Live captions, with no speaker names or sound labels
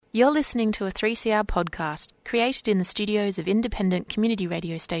You're listening to a 3CR podcast created in the studios of independent community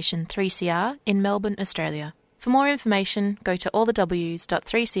radio station 3CR in Melbourne, Australia. For more information, go to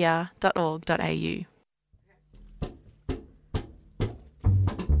allthews.3cr.org.au.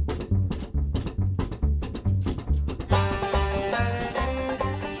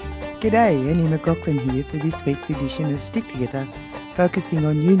 G'day, Annie McLaughlin here for this week's edition of Stick Together, focusing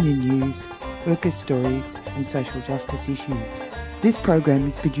on union news, workers' stories and social justice issues. This program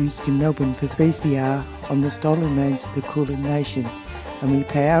is produced in Melbourne for 3CR on the stolen lands of the Kulin Nation, and we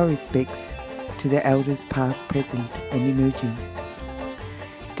pay our respects to the elders past, present and emerging.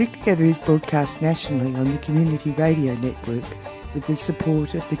 Stick Together is broadcast nationally on the Community Radio Network with the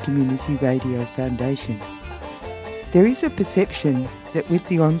support of the Community Radio Foundation. There is a perception that with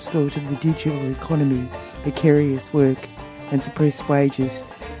the onslaught of the digital economy, precarious work and suppressed wages,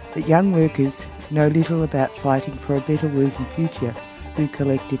 that young workers know little about fighting for a better working future through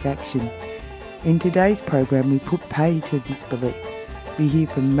collective action. In today's program, we put pay to this belief. We hear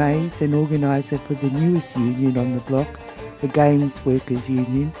from Mays, an organiser for the newest union on the block, the Games Workers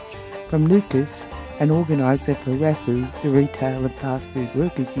Union, from Lucas, an organiser for RAFU, the Retail and Fast Food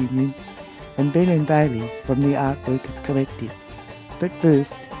Workers Union, and Ben and Bailey from the Art Workers Collective. But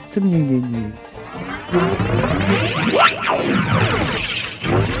first, some union news.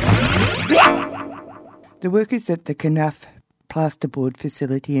 The workers at the Knuff plasterboard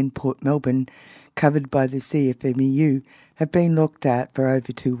facility in Port Melbourne, covered by the CFMEU, have been locked out for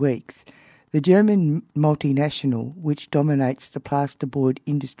over 2 weeks. The German multinational, which dominates the plasterboard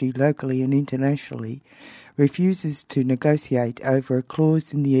industry locally and internationally, refuses to negotiate over a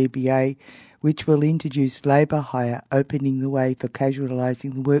clause in the EBA which will introduce labour hire, opening the way for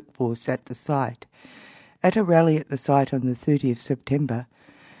casualising the workforce at the site. At a rally at the site on the 30th September,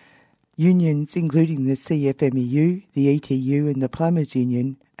 unions, including the CFMEU, the ETU and the Plumbers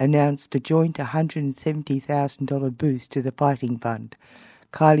Union, announced a joint $170,000 boost to the Fighting Fund.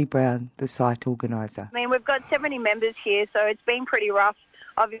 Kylie Brown, the site organiser. I mean, we've got 70 members here, so it's been pretty rough.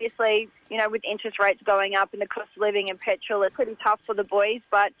 Obviously, you know, with interest rates going up and the cost of living and petrol, it's pretty tough for the boys,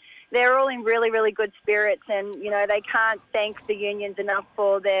 but they're all in really, really good spirits and, you know, they can't thank the unions enough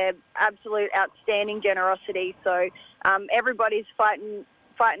for their absolute outstanding generosity. So everybody's fighting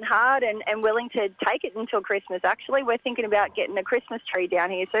hard and willing to take it until Christmas. Actually, we're thinking about getting a Christmas tree down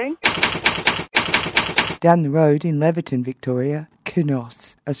here soon. Down the road in Laverton, Victoria,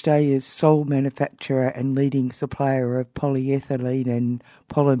 Knos, Australia's sole manufacturer and leading supplier of polyethylene and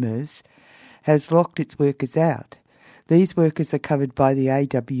polymers, has locked its workers out. These workers are covered by the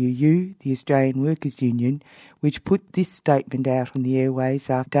AWU, the Australian Workers Union, which put this statement out on the airways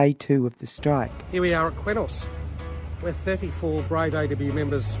after day 2 of the strike. Here we are at Qenos, where 34 brave AWU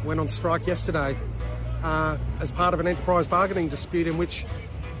members went on strike yesterday as part of an enterprise bargaining dispute in which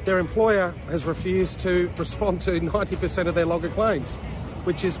their employer has refused to respond to 90% of their logger claims,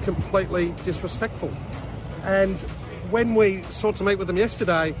 which is completely disrespectful. And when we sought to meet with them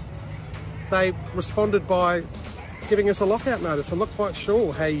yesterday, they responded by giving us a lockout notice. I'm not quite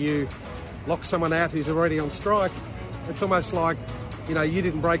sure how you lock someone out who's already on strike. It's almost like, you know, you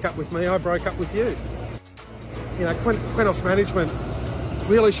didn't break up with me, I broke up with you. You know, Qenos management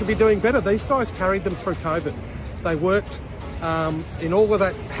really should be doing better. These guys carried them through COVID. They worked in all of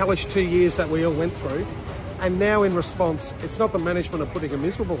that hellish 2 years that we all went through, and now in response, it's not the management are putting a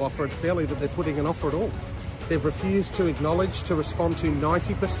miserable offer, it's barely that they're putting an offer at all. They've refused to acknowledge, to respond to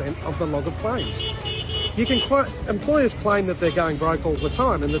 90% of the logger claims. You can employers claim that they're going broke all the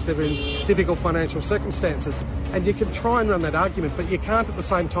time and that they're in difficult financial circumstances, and you can try and run that argument, but you can't at the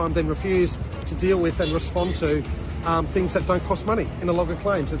same time then refuse to deal with and respond to things that don't cost money in a logger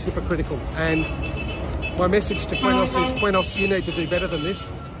claims. It's hypocritical. And my message to Qenos is, Qenos, you need to do better than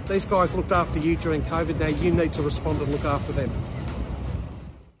this. These guys looked after you during COVID, now you need to respond and look after them.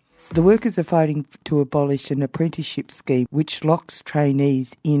 The workers are fighting to abolish an apprenticeship scheme which locks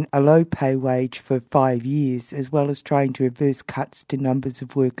trainees in a low pay wage for 5 years, as well as trying to reverse cuts to numbers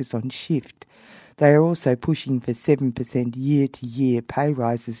of workers on shift. They are also pushing for 7% year-to-year pay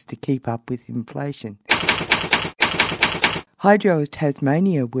rises to keep up with inflation. Hydro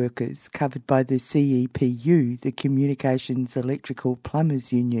Tasmania workers, covered by the CEPU, the Communications Electrical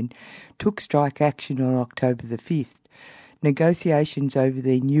Plumbers Union, took strike action on October the 5th. Negotiations over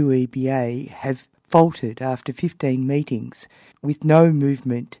their new EBA have faltered after 15 meetings, with no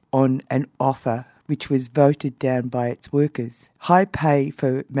movement on an offer which was voted down by its workers. High pay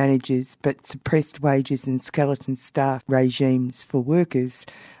for managers but suppressed wages and skeleton staff regimes for workers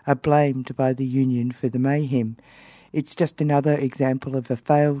are blamed by the union for the mayhem. It's just another example of a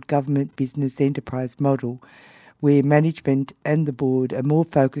failed government business enterprise model where management and the board are more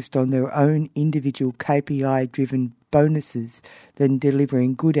focused on their own individual KPI-driven bonuses than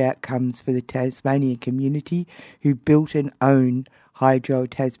delivering good outcomes for the Tasmanian community who built and own Hydro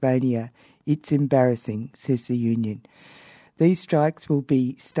Tasmania. It's embarrassing, says the union. These strikes will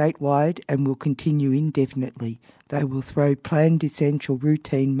be statewide and will continue indefinitely. They will throw planned essential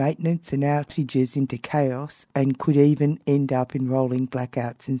routine maintenance and outages into chaos and could even end up in rolling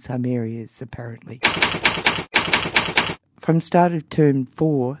blackouts in some areas, apparently. From start of term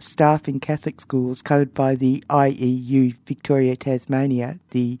 4, staff in Catholic schools covered by the IEU Victoria Tasmania,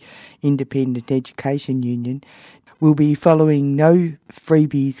 the Independent Education Union, will be following no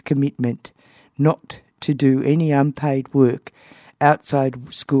freebies commitment not to do any unpaid work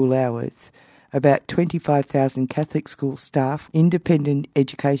outside school hours. About 25,000 Catholic school staff, Independent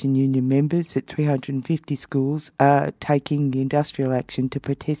Education Union members at 350 schools are taking industrial action to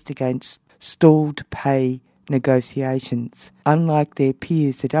protest against stalled pay negotiations. Unlike their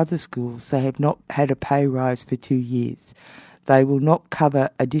peers at other schools, they have not had a pay rise for 2 years. They will not cover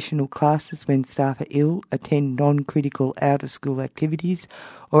additional classes when staff are ill, attend non-critical out-of-school activities,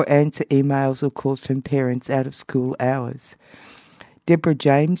 or answer emails or calls from parents out of school hours. Deborah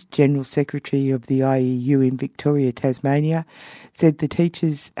James, General Secretary of the IEU in Victoria, Tasmania, said the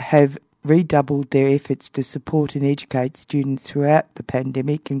teachers have redoubled their efforts to support and educate students throughout the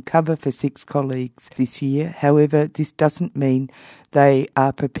pandemic and cover for 6 colleagues this year. However, this doesn't mean they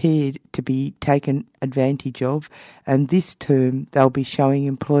are prepared to be taken advantage of, and this term they'll be showing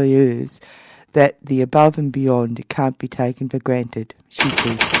employers that the above and beyond can't be taken for granted, she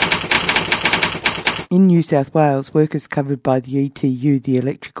said. In New South Wales, workers covered by the ETU, the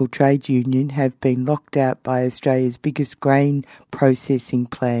Electrical Trades Union, have been locked out by Australia's biggest grain processing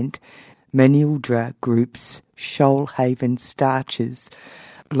plant, Manildra Group's Shoalhaven Starches,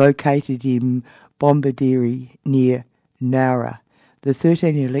 located in Bombardiri near Nowra. The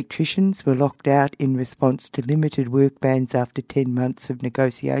 13 electricians were locked out in response to limited work bans after 10 months of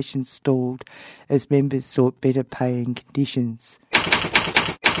negotiations stalled as members sought better pay and conditions.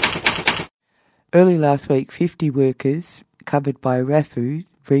 Early last week, 50 workers covered by RAFU,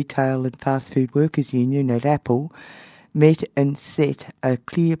 Retail and Fast Food Workers Union at Apple, met and set a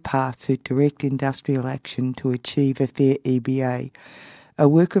clear path to direct industrial action to achieve a fair EBA. A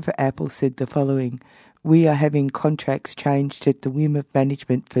worker for Apple said the following: "We are having contracts changed at the whim of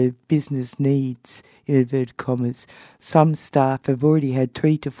management for business needs," in inverted commas. Some staff have already had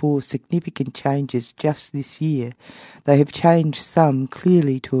 3 to 4 significant changes just this year. They have changed some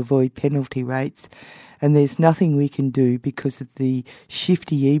clearly to avoid penalty rates, and there's nothing we can do because of the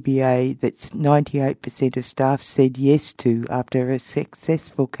shifty EBA that 98% of staff said yes to after a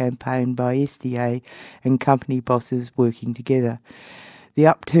successful campaign by SDA and company bosses working together. The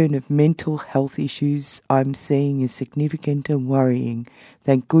upturn of mental health issues I'm seeing is significant and worrying.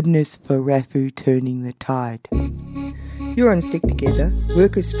 Thank goodness for RAFU turning the tide. You're on Stick Together,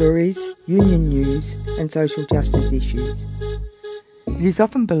 worker stories, union news and social justice issues. It is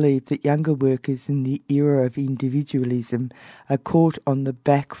often believed that younger workers in the era of individualism are caught on the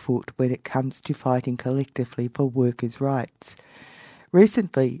back foot when it comes to fighting collectively for workers' rights.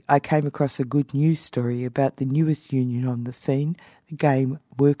 Recently, I came across a good news story about the newest union on the scene, the Game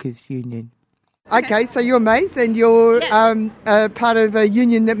Workers Union. Okay, so you're mates and you're part of a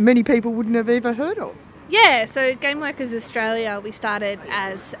union that many people wouldn't have ever heard of. Yeah, so Game Workers Australia, we started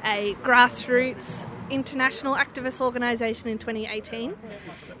as a grassroots international activist organisation in 2018.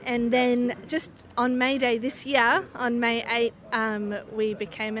 And then just on May Day this year, on May 8, we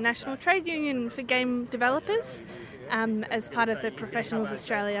became a national trade union for game developers. As part of the Professionals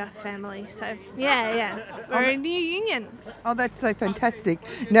Australia family. So, we're a new union. Oh, that's so fantastic.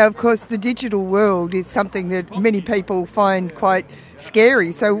 Now, of course, the digital world is something that many people find quite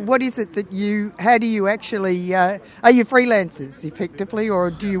scary. So what is it that how do you actually, are you freelancers effectively,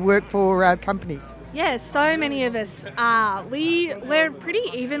 or do you work for companies? Yeah, so many of us are. We're pretty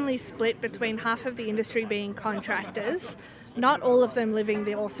evenly split between half of the industry being contractors, not all of them living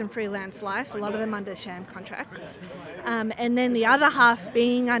the awesome freelance life, a lot of them under sham contracts, and then the other half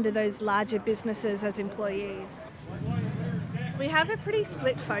being under those larger businesses as employees. We have a pretty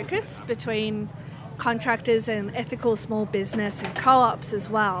split focus between contractors and ethical small business and co-ops as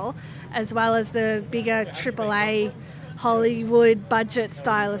well as the bigger AAA Hollywood budget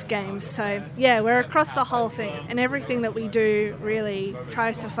style of games. So we're across the whole thing, and everything that we do really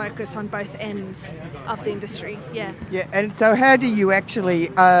tries to focus on both ends of the industry. Yeah, and so how do you actually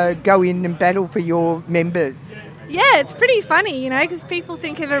go in and battle for your members? Yeah, it's pretty funny, because people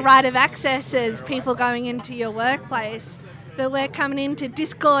think of a right of access as people going into your workplace, but we're coming into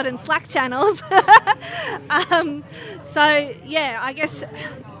Discord and Slack channels. So yeah, I guess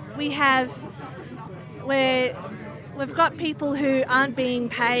we've got people who aren't being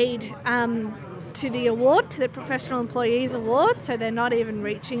paid to the award, to the Professional Employees Award, so they're not even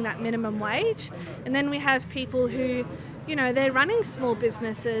reaching that minimum wage. And then we have people who, you know, they're running small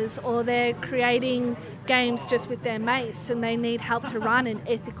businesses or they're creating games just with their mates and they need help to run an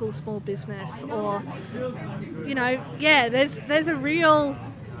ethical small business, or, you know, yeah, there's a real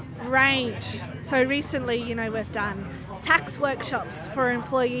range. So recently, you know, we've done tax workshops for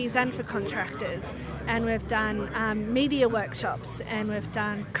employees and for contractors, and we've done media workshops, and we've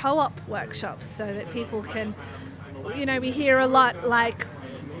done co-op workshops so that people can, you know, we hear a lot like,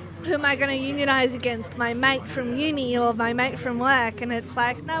 who am I going to unionise against, my mate from uni or my mate from work? And it's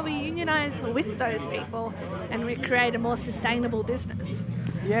like, no, we unionise with those people and we create a more sustainable business.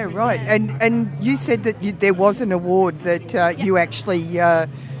 Yeah, right. And you said that there was an award that you actually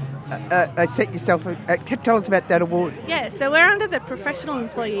set yourself. Tell us about that award. Yeah, so we're under the Professional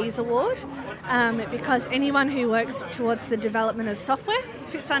Employees Award because anyone who works towards the development of software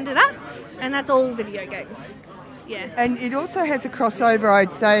fits under that, and that's all video games. Yeah. And it also has a crossover,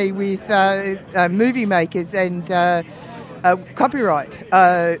 I'd say, with movie makers and copyright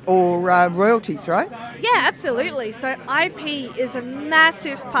or royalties, right? Yeah, absolutely. So IP is a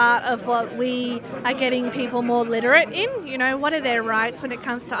massive part of what we are getting people more literate in. You know, what are their rights when it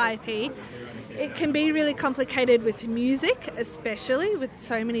comes to IP? It can be really complicated with music, especially with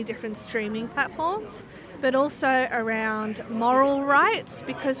so many different streaming platforms, but also around moral rights,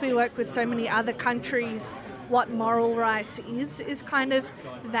 because we work with so many other countries. What moral rights is kind of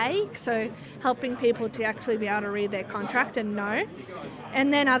vague, so helping people to actually be able to read their contract and know.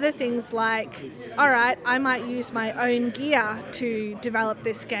 And then other things like, all right, I might use my own gear to develop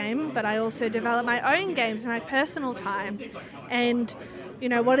this game, but I also develop my own games in my personal time. And, you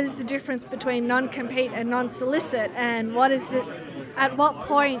know, what is the difference between non-compete and non-solicit? And at what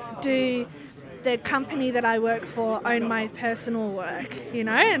point do the company that I work for own my personal work, you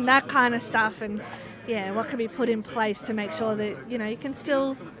know, and that kind of stuff. And yeah, what can be put in place to make sure that, you know, you can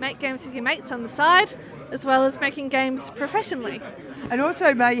still make games with your mates on the side as well as making games professionally. And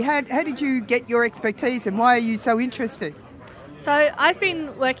also, May, how did you get your expertise and why are you so interested? So I've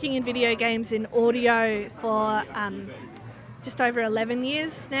been working in video games in audio for just over 11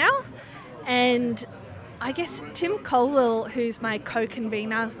 years now, and I guess Tim Colwell, who's my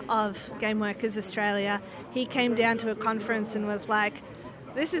co-convener of Game Workers Australia, he came down to a conference and was like,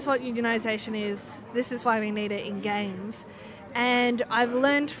 this is what unionisation is, this is why we need it in games. And I've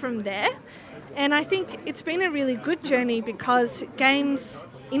learned from there. And I think it's been a really good journey because games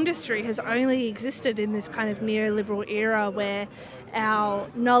industry has only existed in this kind of neoliberal era where our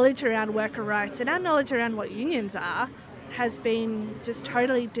knowledge around worker rights and our knowledge around what unions are has been just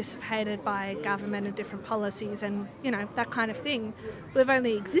totally dissipated by government and different policies and, you know, that kind of thing. We've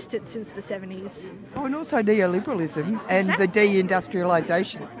only existed since the 70s. Oh, and also neoliberalism and the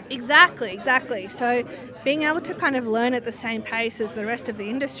deindustrialisation. Exactly. So being able to kind of learn at the same pace as the rest of the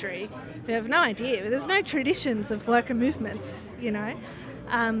industry, we have no idea. There's no traditions of worker movements, you know.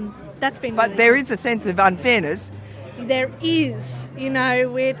 That's been But really there is a sense of unfairness. There is, you know,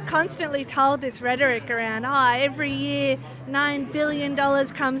 we're constantly told this rhetoric around, every year $9 billion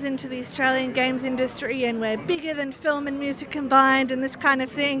comes into the Australian games industry and we're bigger than film and music combined and this kind of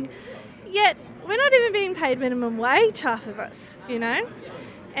thing. Yet we're not even being paid minimum wage, half of us, you know.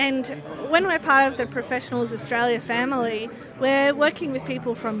 And when we're part of the Professionals Australia family, we're working with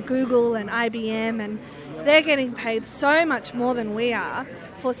people from Google and IBM, and they're getting paid so much more than we are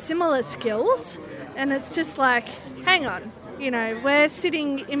for similar skills. And it's just like, hang on, you know, we're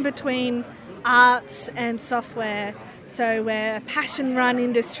sitting in between arts and software, so we're a passion-run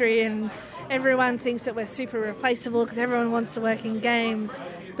industry and everyone thinks that we're super replaceable because everyone wants to work in games,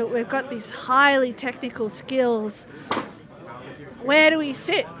 but we've got these highly technical skills. Where do we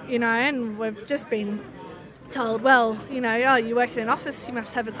sit, you know? And we've just been told, well, you know, you work in an office, you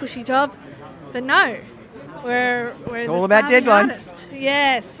must have a cushy job. But no, we're it's all about deadlines. Artist.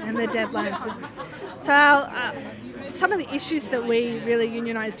 Yes, and the deadlines. So some of the issues that we really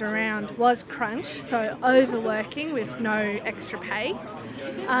unionised around was crunch, so overworking with no extra pay.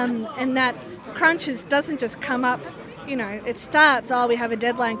 And that crunches doesn't just come up, you know, it starts, we have a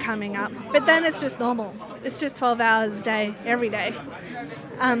deadline coming up, but then it's just normal. It's just 12 hours a day, every day.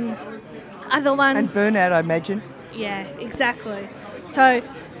 Other ones... And burnout, I imagine. Yeah, exactly. So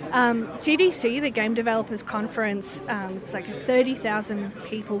GDC, the Game Developers Conference, it's like 30,000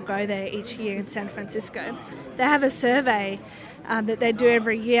 people go there each year in San Francisco. They have a survey that they do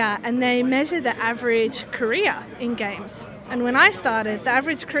every year, and they measure the average career in games. And when I started, the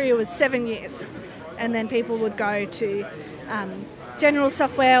average career was 7 years. And then people would go to general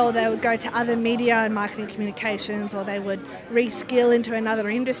software, or they would go to other media and marketing communications, or they would reskill into another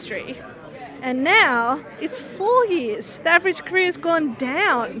industry. And now it's 4 years. The average career has gone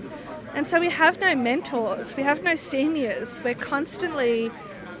down. And so we have no mentors, we have no seniors. We're constantly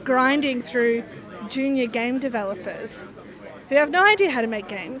grinding through junior game developers who have no idea how to make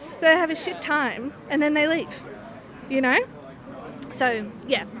games. They have a shit time and then they leave, you know? So,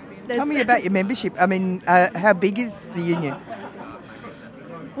 yeah. Tell me about your membership. I mean, how big is the union?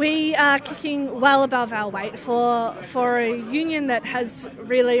 We are kicking well above our weight for a union that has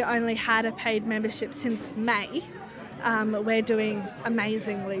really only had a paid membership since May. We're doing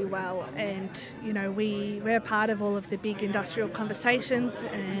amazingly well, and you know we're part of all of the big industrial conversations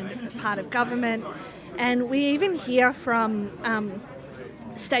and part of government, and we even hear from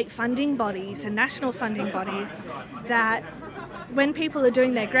state funding bodies and national funding bodies that when people are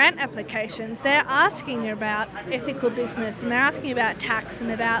doing their grant applications, they're asking about ethical business, and they're asking about tax and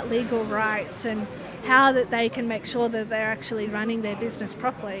about legal rights and how that they can make sure that they're actually running their business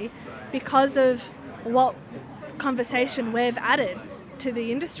properly because of what conversation we've added to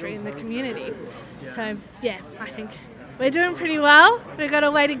the industry and the community. So, yeah, I think we're doing pretty well. We've got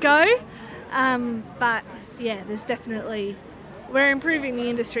a way to go. But, yeah, there's definitely... We're improving the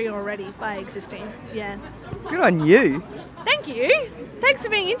industry already by existing, yeah. Good on you. Thank you. Thanks for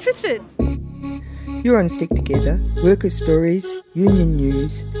being interested. You're on Stick Together, worker stories, union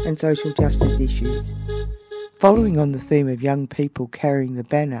news and social justice issues. Following on the theme of young people carrying the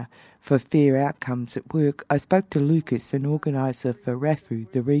banner for fair outcomes at work, I spoke to Lucas, an organiser for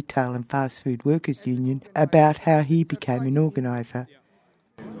RAFU, the Retail and Fast Food Workers Union, about how he became an organiser.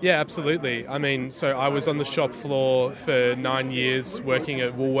 Yeah, absolutely. I mean, so I was on the shop floor for 9 years working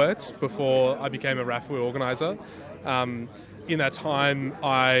at Woolworths before I became a RAFU organiser. In that time,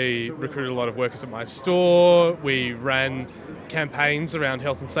 I recruited a lot of workers at my store. We ran campaigns around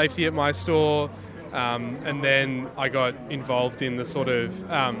health and safety at my store. And then I got involved in the sort of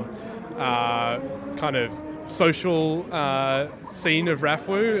kind of social scene of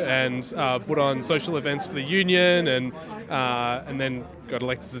RAFU and put on social events for the union and then got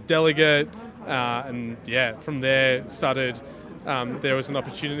elected as a delegate. And yeah, from there started... there was an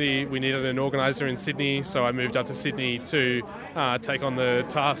opportunity. We needed an organiser in Sydney, so I moved up to Sydney to take on the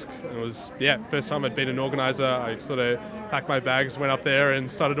task. It was, first time I'd been an organiser. I sort of packed my bags, went up there and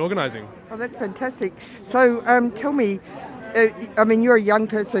started organising. Oh, that's fantastic. So tell me, I mean, you're a young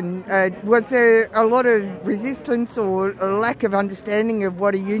person. Was there a lot of resistance or a lack of understanding of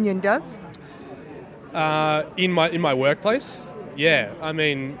what a union does? In my workplace? Yeah, I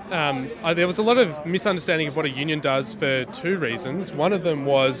mean, there was a lot of misunderstanding of what a union does for two reasons. One of them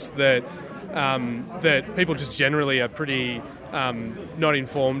was that people just generally are pretty not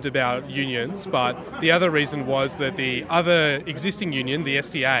informed about unions, but the other reason was that the other existing union, the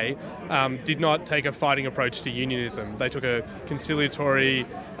SDA, did not take a fighting approach to unionism. They took a conciliatory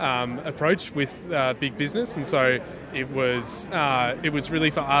approach with big business, and so it was really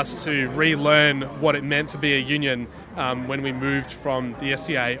for us to relearn what it meant to be a union when we moved from the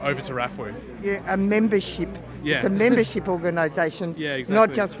SDA over to RAFU. Yeah, a membership. Yeah. It's a membership organisation, yeah, exactly.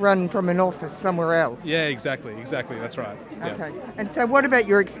 Not just run from an office somewhere else. Yeah, exactly, that's right. Okay. Yeah. And so what about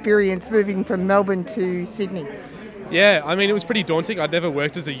your experience moving from Melbourne to Sydney? Yeah, I mean, it was pretty daunting. I'd never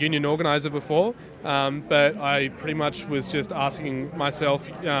worked as a union organiser before, but I pretty much was just asking myself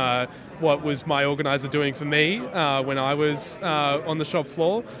what was my organiser doing for me when I was on the shop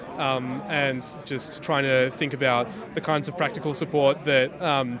floor, and just trying to think about the kinds of practical support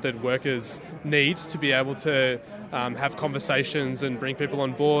that workers need to be able to have conversations and bring people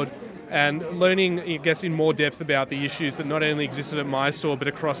on board. And learning, I guess, in more depth about the issues that not only existed at my store but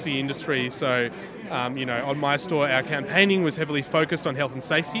across the industry. So, on my store, our campaigning was heavily focused on health and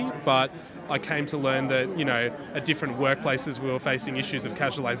safety, but I came to learn that, at different workplaces we were facing issues of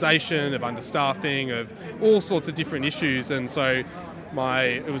casualisation, of understaffing, of all sorts of different issues. And so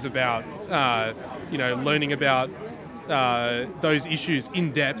it was about, learning about those issues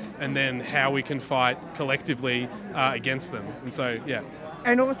in depth and then how we can fight collectively against them. And so, yeah.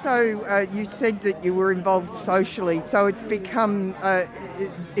 And also, you said that you were involved socially, so it's become,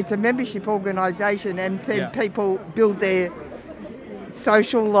 it's a membership organisation, and then people build their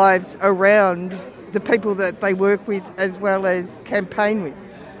social lives around the people that they work with as well as campaign with.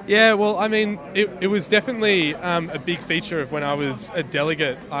 Yeah, well, I mean, it was definitely a big feature of when I was a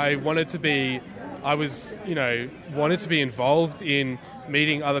delegate. I wanted to be involved in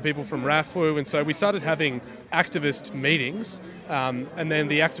meeting other people from RAFU, and so we started having activist meetings, and then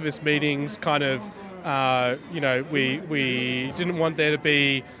the activist meetings kind of we didn't want there to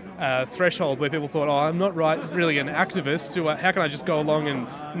be a threshold where people thought, I'm not really an activist. How can I just go along and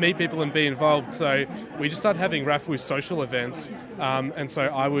meet people and be involved? So we just started having RAFWU social events, and so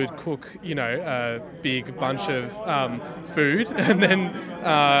I would cook, a big bunch of food, and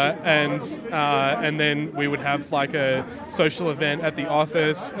then we would have like a social event at the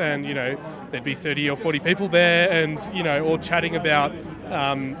office, and there'd be 30 or 40 people there, and all chatting about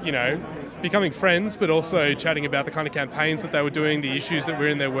becoming friends, but also chatting about the kind of campaigns that they were doing, the issues that were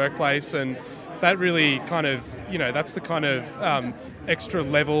in their workplace, and that really kind of, that's the kind of extra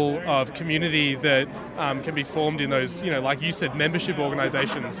level of community that can be formed in those, like you said, membership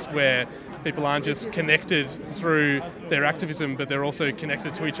organisations where people aren't just connected through their activism, but they're also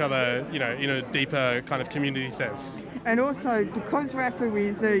connected to each other, in a deeper kind of community sense. And also, because RAFWU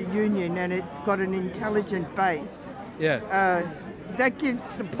is a union and it's got an intelligent base, that gives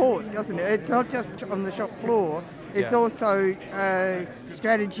support, doesn't it? It's not just on the shop floor, it's also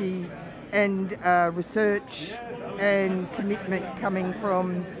strategy and research and commitment coming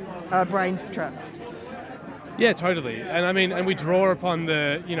from Brains Trust. Yeah, totally. And we draw upon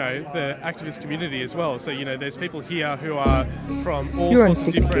the activist community as well. So, there's people here who are from all sorts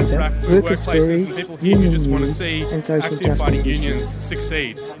of different workplaces, and people here who just want to see active fighting unions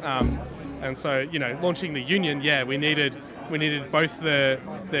succeed. And so, launching the union, we needed both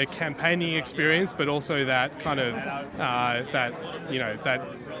the campaigning experience, but also that kind of that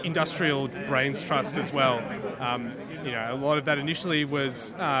industrial Brains Trust as well. A lot of that initially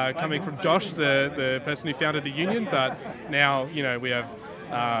was coming from Josh, the person who founded the union, but now we have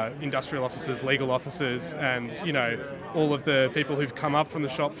industrial officers, legal officers, and all of the people who've come up from the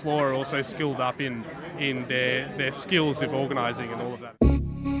shop floor are also skilled up in their skills of organising and all of that.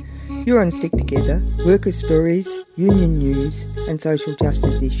 You're on Stick Together, worker stories, union news and social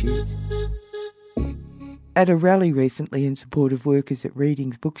justice issues. At a rally recently in support of workers at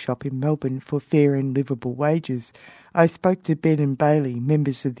Reading's bookshop in Melbourne for fair and livable wages, I spoke to Ben and Bailey,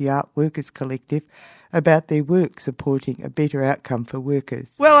 members of the Art Workers Collective, about their work supporting a better outcome for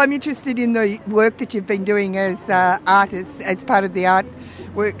workers. Well, I'm interested in the work that you've been doing as artists, as part of the Art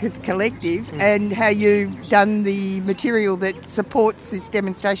Workers Collective, and how you've done the material that supports this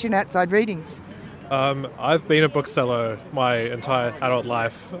demonstration outside Readings. I've been a bookseller my entire adult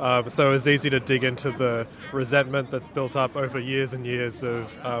life, so it was easy to dig into the resentment that's built up over years and years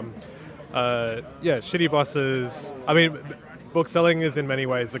of shitty bosses. Bookselling is in many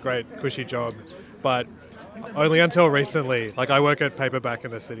ways a great cushy job, but only until recently. I work at Paperback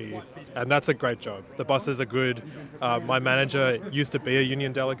in the city, and that's a great job. The bosses are good. My manager used to be a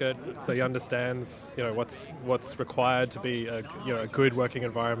union delegate, so he understands what's required to be a good working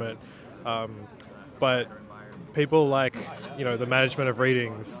environment. But people like the management of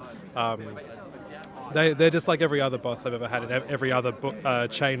Readings, they're just like every other boss I've ever had in every other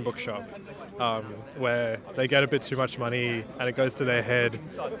chain bookshop, where they get a bit too much money and it goes to their head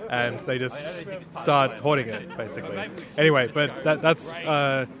and they just start hoarding it, basically. Anyway, but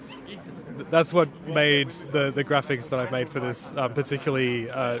that's what made the graphics that I've made for this particularly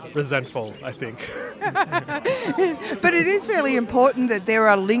resentful, I think. But it is fairly important that there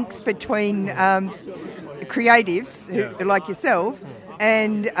are links between creatives like yourself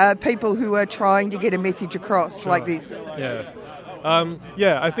and people who are trying to get a message across like this.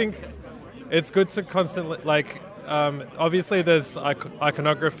 I think it's good to constantly, obviously there's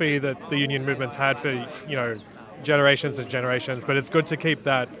iconography that the union movement's had for, generations and generations, but it's good to keep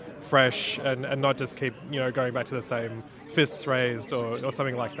that fresh and not just keep, going back to the same fists raised or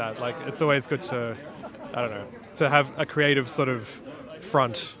something like that. It's always good to, to have a creative sort of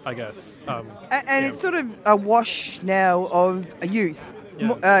front, I guess. It's sort of a wash now of youth,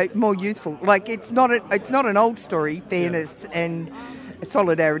 more youthful. It's not an old story, fairness and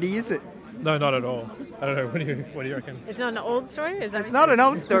solidarity, is it? No, not at all. I don't know. What do you reckon? It's not an old story? Is that it's not an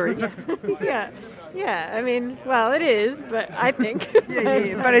old story. Yeah. It is, but I think.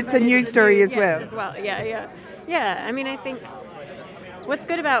 But it's a new story as well. Yeah. I think what's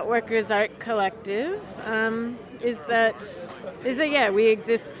good about Workers Art Collective is that we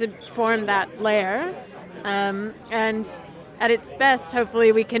exist to form that layer, and at its best,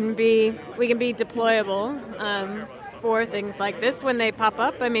 hopefully, we can be deployable for things like this when they pop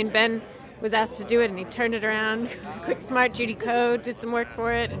up. Ben was asked to do it and he turned it around quick, smart. Judy Code did some work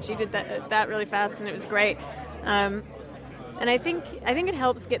for it and she did that really fast and it was great. And I think it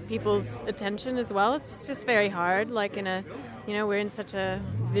helps get people's attention as well. It's just very hard, we're in such a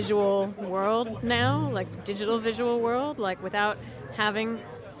visual world now, digital visual world, without having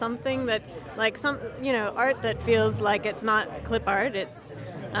something that, like art that feels like it's not clip art. It's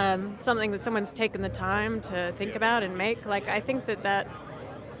something that someone's taken the time to think about and make. Like, I think that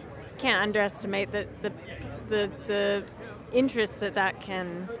can't underestimate the interest that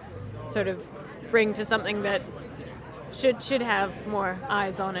can sort of bring to something that should have more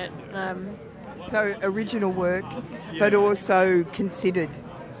eyes on it. So original work, but also considered.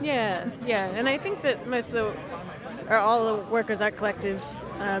 Yeah, and I think that all the Workers' Art Collective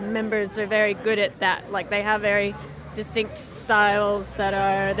members are very good at that. Like, they have very distinct styles that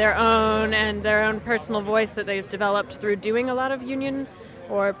are their own and their own personal voice that they've developed through doing a lot of union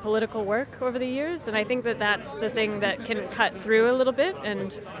or political work over the years, and I think that that's the thing that can cut through a little bit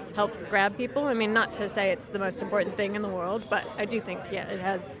and help grab people. I mean, not to say it's the most important thing in the world, but I do think, it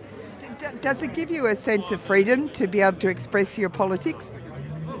has. Does it give you a sense of freedom to be able to express your politics?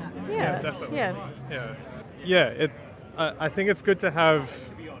 Yeah, definitely. Yeah. I think it's good to have,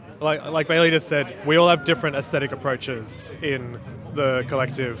 like Bailey just said, we all have different aesthetic approaches in the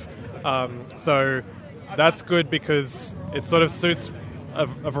collective. So that's good because it sort of suits a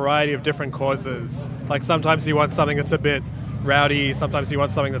variety of different causes. Like, sometimes you want something that's a bit rowdy, sometimes you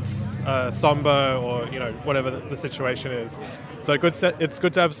want something that's somber, or whatever the situation is. So it's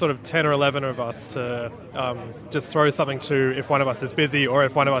good to have sort of 10 or 11 of us to just throw something to if one of us is busy or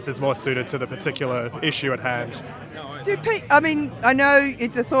if one of us is more suited to the particular issue at hand. I know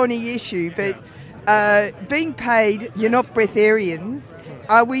it's a thorny issue, but being paid, you're not breatharians.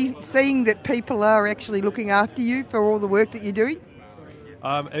 Are we seeing that people are actually looking after you for all the work that you're doing?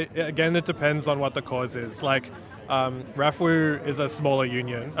 Again, it depends on what the cause is. Like, RAFWU is a smaller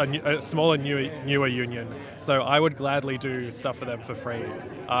union, a smaller, newer union, so I would gladly do stuff for them for free,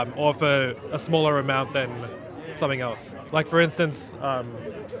 or for a smaller amount than something else. Like, for instance,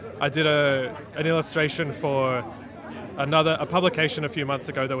 I did an illustration for a publication a few months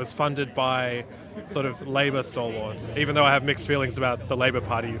ago that was funded by sort of Labour stalwarts, even though I have mixed feelings about the Labour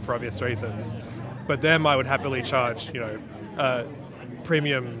Party for obvious reasons. But them I would happily charge,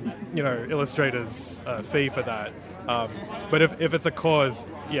 premium, illustrators fee for that. But if it's a cause,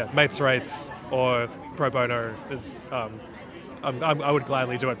 mates rates or pro bono is, I would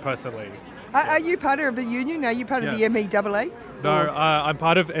gladly do it personally. Are you part of a union? Are you part of the MEAA? No, I'm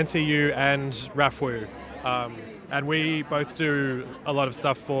part of NTU and RAFWU. And we both do a lot of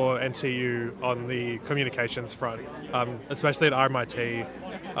stuff for NTU on the communications front, especially at RMIT,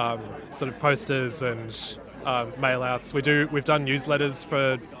 sort of posters and mail-outs. We've done newsletters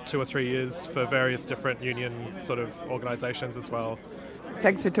for 2 or 3 years for various different union sort of organisations as well.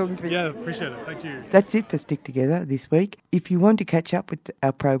 Thanks for talking to me. Yeah, appreciate it. Thank you. That's it for Stick Together this week. If you want to catch up with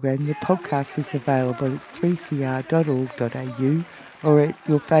our program, the podcast is available at 3cr.org.au or at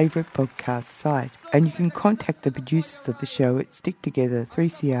your favourite podcast site. And you can contact the producers of the show at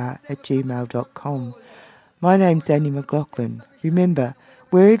sticktogether3cr@gmail.com. My name's Annie McLaughlin. Remember,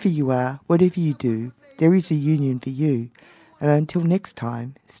 wherever you are, whatever you do, there is a union for you. And until next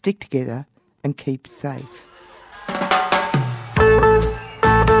time, stick together and keep safe.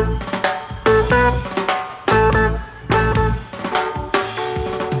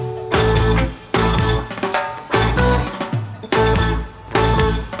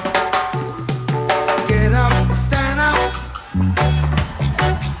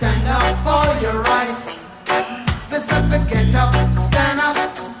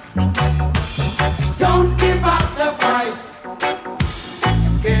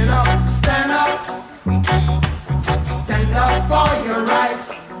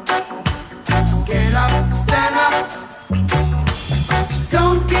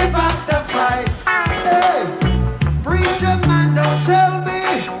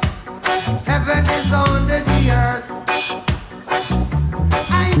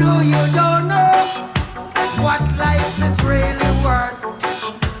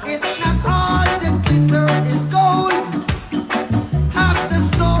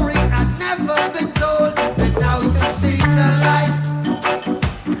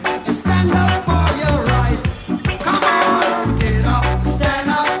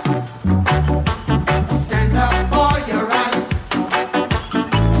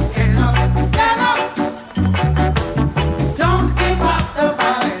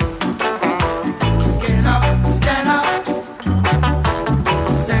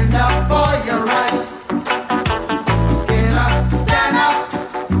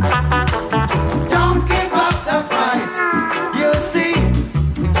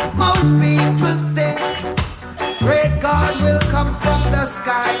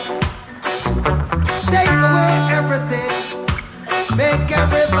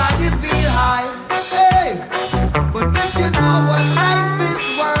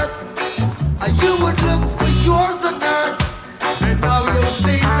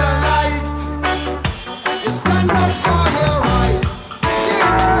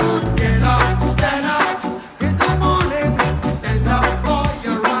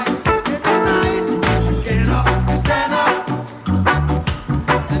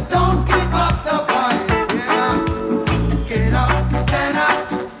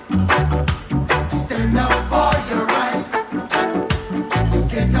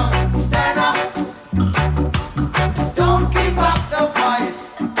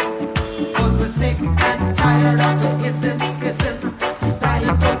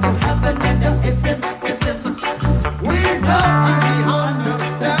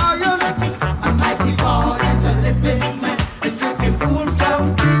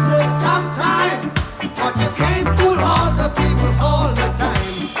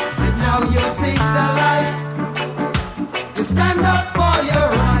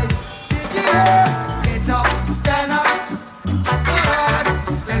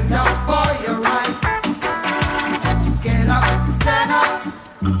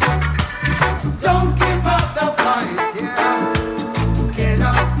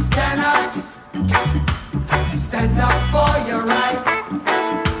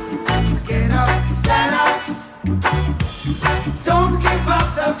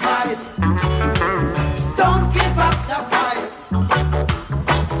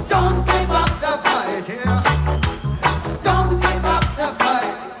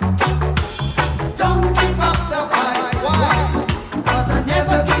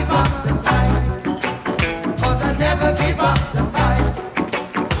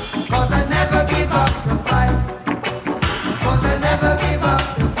 up the fight, 'cause I never give up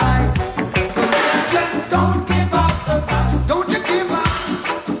the fight. So children, don't give up the fight. Don't you give up.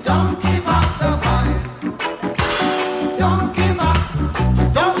 Don't give up the fight. Don't give up.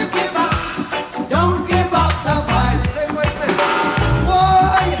 Don't you give up. Don't give up the fight. Sing with me.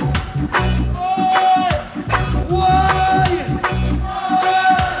 Why?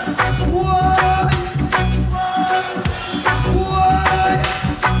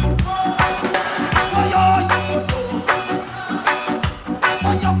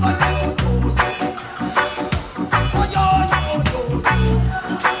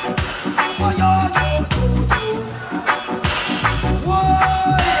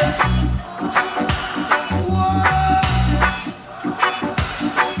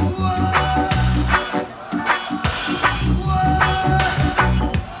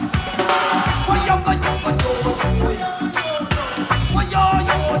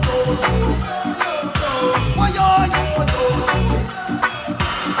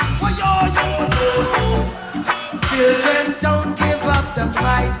 Children, don't give up the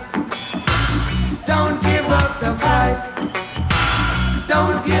fight. Don't give up the fight.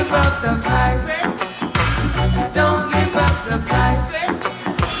 Don't give up the fight. Don't give up the fight.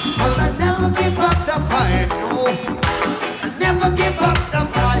 'Cause I never give up the fight. No. I never give up the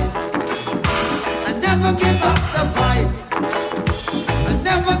fight. I never give up the fight. I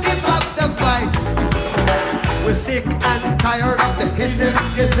never give up the fight. We're sick and tired of the hissing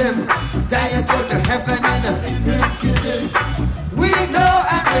schism. Dying to go to heaven in a hissing schism. We know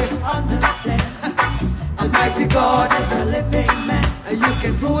and we understand. Almighty God is a living man. And you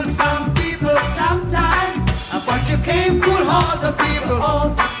can fool some people sometimes, but you can't fool all the people all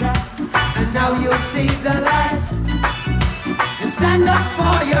the time. And now you see the light. You stand up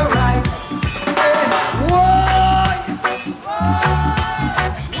for your right. Say, whoa,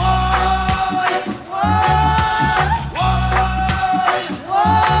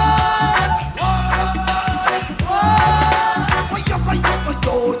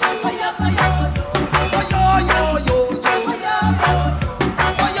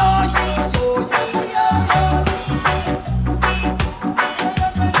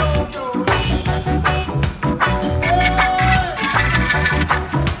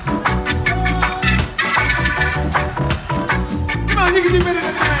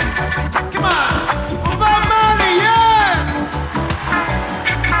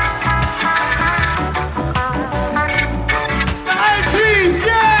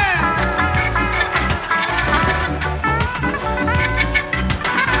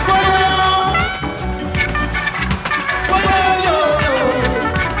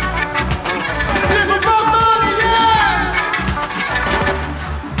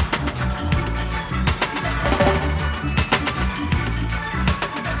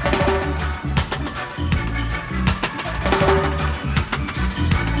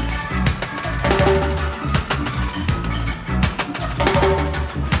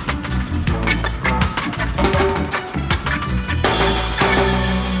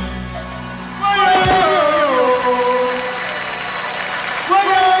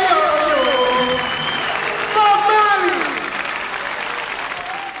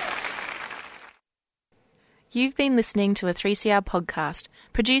 You've been listening to a 3CR podcast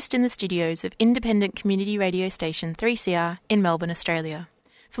produced in the studios of independent community radio station 3CR in Melbourne, Australia.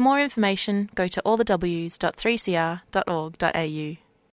 For more information, go to allthews.3cr.org.au.